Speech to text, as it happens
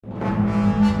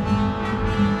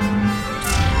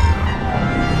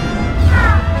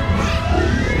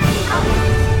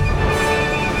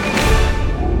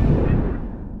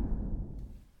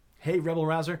Rebel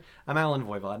Rouser. I'm Alan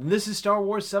Voivod, and this is Star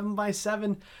Wars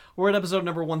 7x7. We're at episode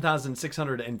number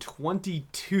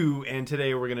 1622, and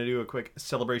today we're going to do a quick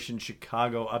Celebration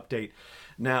Chicago update.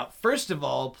 Now, first of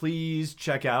all, please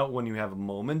check out, when you have a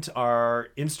moment, our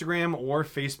Instagram or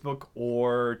Facebook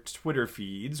or Twitter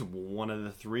feeds. One of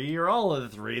the three or all of the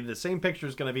three. The same picture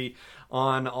is going to be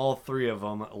on all three of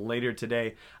them later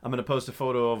today. I'm going to post a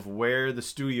photo of where the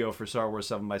studio for Star Wars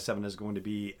 7x7 is going to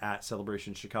be at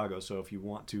Celebration Chicago. So if you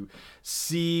want to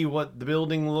see what the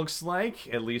building looks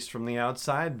like, at least from the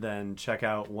outside, then check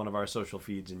out one of our social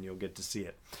feeds and you'll get to see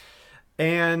it.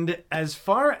 And as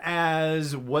far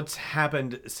as what's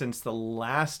happened since the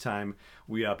last time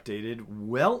we updated,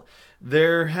 well,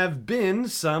 there have been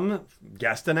some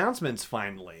guest announcements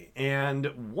finally.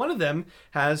 And one of them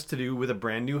has to do with a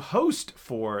brand new host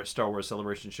for Star Wars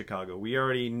Celebration Chicago. We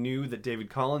already knew that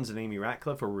David Collins and Amy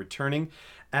Ratcliffe were returning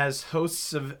as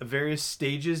hosts of various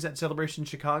stages at Celebration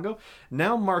Chicago.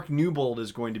 Now Mark Newbold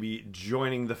is going to be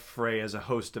joining the fray as a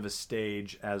host of a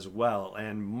stage as well.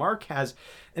 And Mark has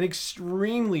an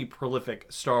extremely prolific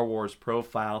Star Wars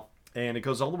profile, and it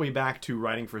goes all the way back to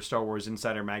writing for Star Wars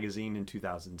Insider magazine in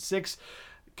 2006,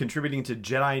 contributing to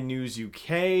Jedi News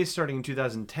UK starting in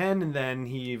 2010, and then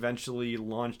he eventually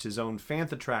launched his own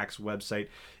Fantha Tracks website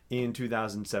in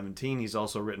 2017. He's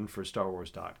also written for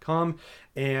StarWars.com,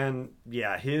 and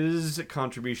yeah, his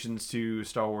contributions to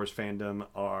Star Wars fandom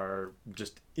are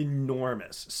just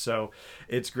enormous. So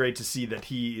it's great to see that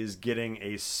he is getting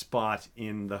a spot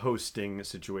in the hosting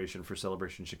situation for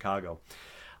Celebration Chicago.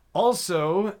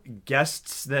 Also,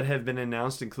 guests that have been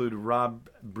announced include Rob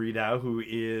Bredow, who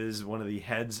is one of the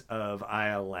heads of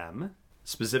ILM.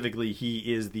 Specifically,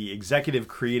 he is the executive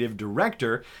creative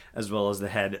director, as well as the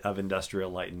head of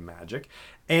Industrial Light and Magic.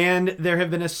 And there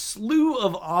have been a slew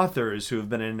of authors who have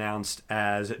been announced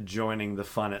as joining the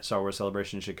fun at Star Wars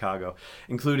Celebration Chicago,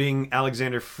 including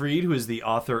Alexander Freed, who is the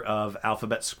author of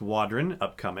Alphabet Squadron,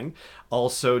 upcoming.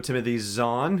 Also, Timothy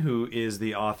Zahn, who is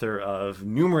the author of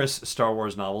numerous Star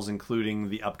Wars novels, including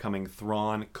the upcoming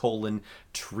Thrawn: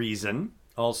 Treason.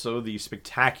 Also, the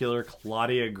spectacular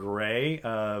Claudia Gray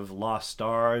of Lost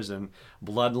Stars and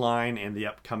Bloodline and the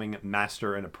upcoming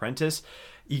Master and Apprentice.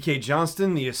 E.K.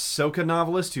 Johnston, the Ahsoka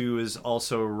novelist, who is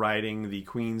also writing the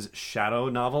Queen's Shadow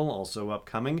novel, also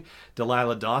upcoming.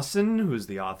 Delilah Dawson, who is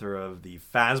the author of the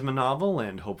Phasma novel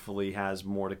and hopefully has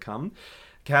more to come.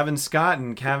 Cavan Scott,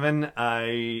 and Cavan,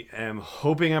 I am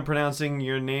hoping I'm pronouncing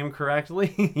your name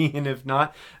correctly, and if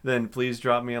not, then please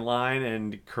drop me a line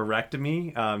and correct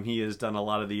me. He has done a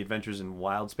lot of the Adventures in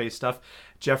Wild Space stuff.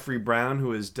 Jeffrey Brown,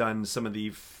 who has done some of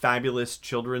the fabulous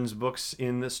children's books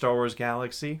in the Star Wars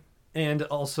galaxy. And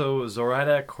also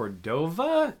Zoraida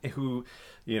Cordova, who,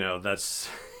 you know, that's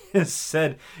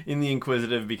said in The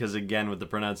Inquisitive because, again, with the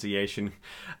pronunciation,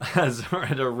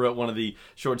 Zoraida wrote one of the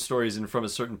short stories and From a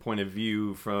Certain Point of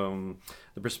View from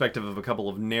the perspective of a couple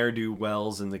of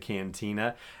ne'er-do-wells in the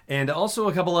cantina, and also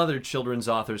a couple other children's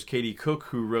authors, Katie Cook,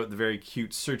 who wrote the very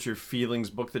cute Search Your Feelings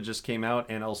book that just came out,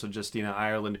 and also Justina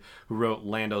Ireland, who wrote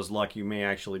Lando's Luck. You may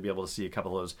actually be able to see a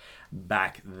couple of those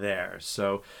back there.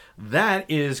 So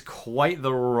that is quite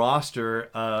the roster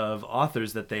of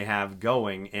authors that they have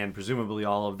going, and presumably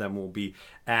all of them will be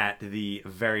at the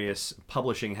various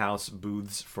publishing house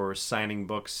booths for signing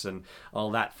books and all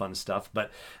that fun stuff.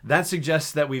 But that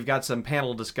suggests that we've got some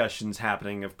panel discussions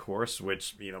happening, of course,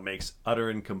 which, you know, makes utter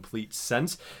and complete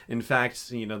sense. In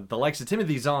fact, you know, the likes of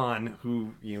Timothy Zahn,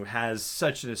 who, you know, has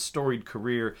such a storied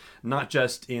career, not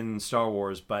just in Star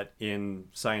Wars, but in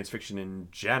science fiction in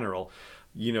general,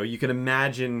 you know, you can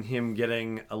imagine him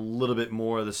getting a little bit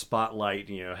more of the spotlight,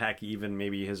 you know, heck, even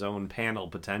maybe his own panel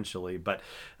potentially, but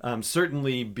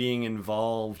certainly being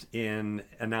involved in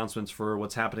announcements for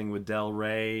what's happening with Del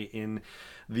Rey in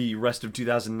the rest of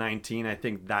 2019, I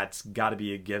think that's got to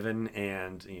be a given.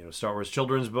 And, you know, Star Wars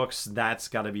children's books, that's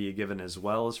got to be a given as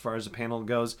well as far as the panel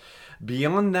goes.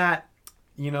 Beyond that,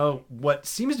 you know, what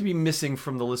seems to be missing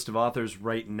from the list of authors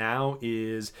right now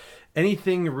is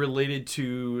anything related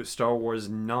to Star Wars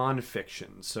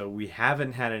nonfiction. So we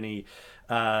haven't had any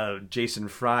Jason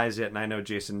Fries yet, and I know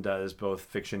Jason does both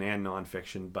fiction and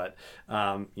nonfiction, but,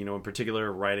 you know, in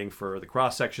particular, writing for the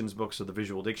Cross Sections books of the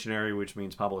Visual Dictionary, which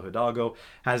means Pablo Hidalgo,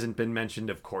 hasn't been mentioned.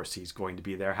 Of course, he's going to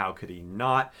be there. How could he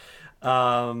not?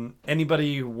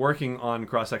 Anybody working on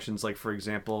cross sections, like, for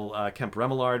example, Kemp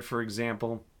Remillard, for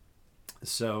example.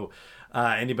 So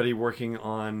anybody working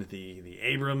on the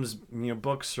Abrams, you know,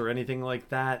 books or anything like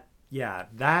that, yeah,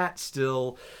 that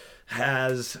still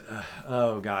has,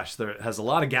 oh gosh, there has a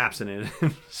lot of gaps in it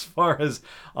as far as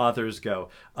authors go.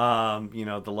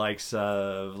 The likes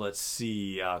of, let's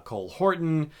see, Cole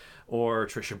Horton or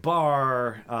Trisha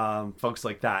Barr, folks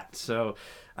like that. So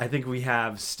I think we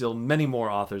have still many more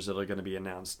authors that are going to be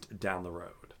announced down the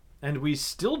road. And we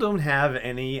still don't have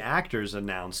any actors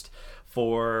announced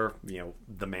for,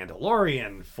 The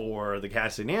Mandalorian, for the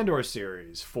Cassian Andor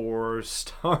series, for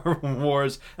Star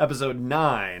Wars Episode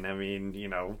 9. I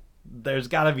mean, there's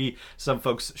got to be some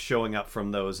folks showing up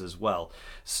from those as well.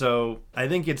 So I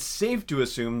think it's safe to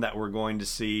assume that we're going to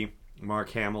see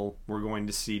Mark Hamill, we're going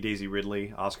to see Daisy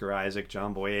Ridley, Oscar Isaac,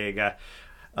 John Boyega,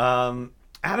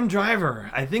 Adam Driver.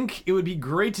 I think it would be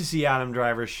great to see Adam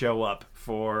Driver show up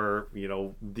for,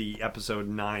 the Episode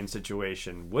 9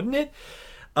 situation, wouldn't it?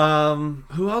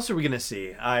 Who else are we going to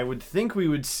see? I would think we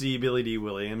would see Billy D.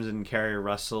 Williams and Kerry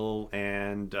Russell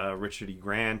and Richard E.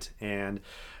 Grant and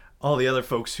all the other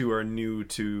folks who are new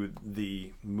to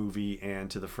the movie and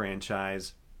to the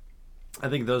franchise. I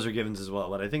think those are givens as well,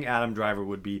 but I think Adam Driver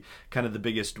would be kind of the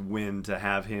biggest win to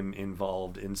have him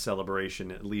involved in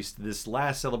Celebration, at least this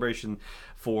last Celebration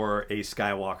for a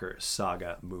Skywalker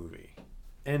Saga movie.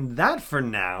 And that, for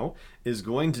now, is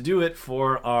going to do it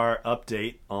for our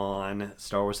update on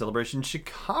Star Wars Celebration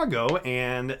Chicago,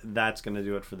 and that's going to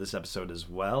do it for this episode as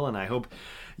well. And I hope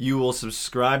you will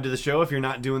subscribe to the show if you're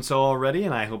not doing so already,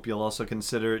 and I hope you'll also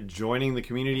consider joining the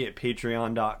community at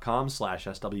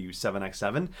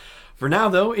patreon.com/SW7x7. For now,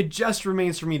 though, it just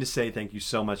remains for me to say thank you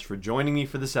so much for joining me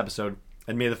for this episode,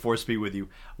 and may the Force be with you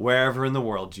wherever in the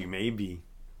world you may be.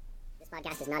 This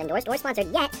podcast is not endorsed or sponsored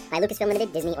yet by Lucasfilm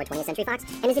Limited, Disney, or 20th Century Fox,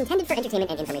 and is intended for entertainment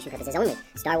and information purposes only.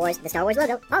 Star Wars, the Star Wars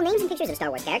logo, all names and pictures of Star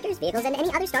Wars characters, vehicles, and any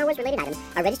other Star Wars-related items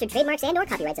are registered trademarks and/or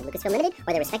copyrights of Lucasfilm Limited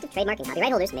or their respective trademark and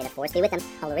copyright holders. May the Force be with them.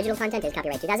 All original content is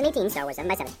copyright 2018 Star Wars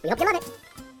 7x7. We hope you love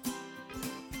it!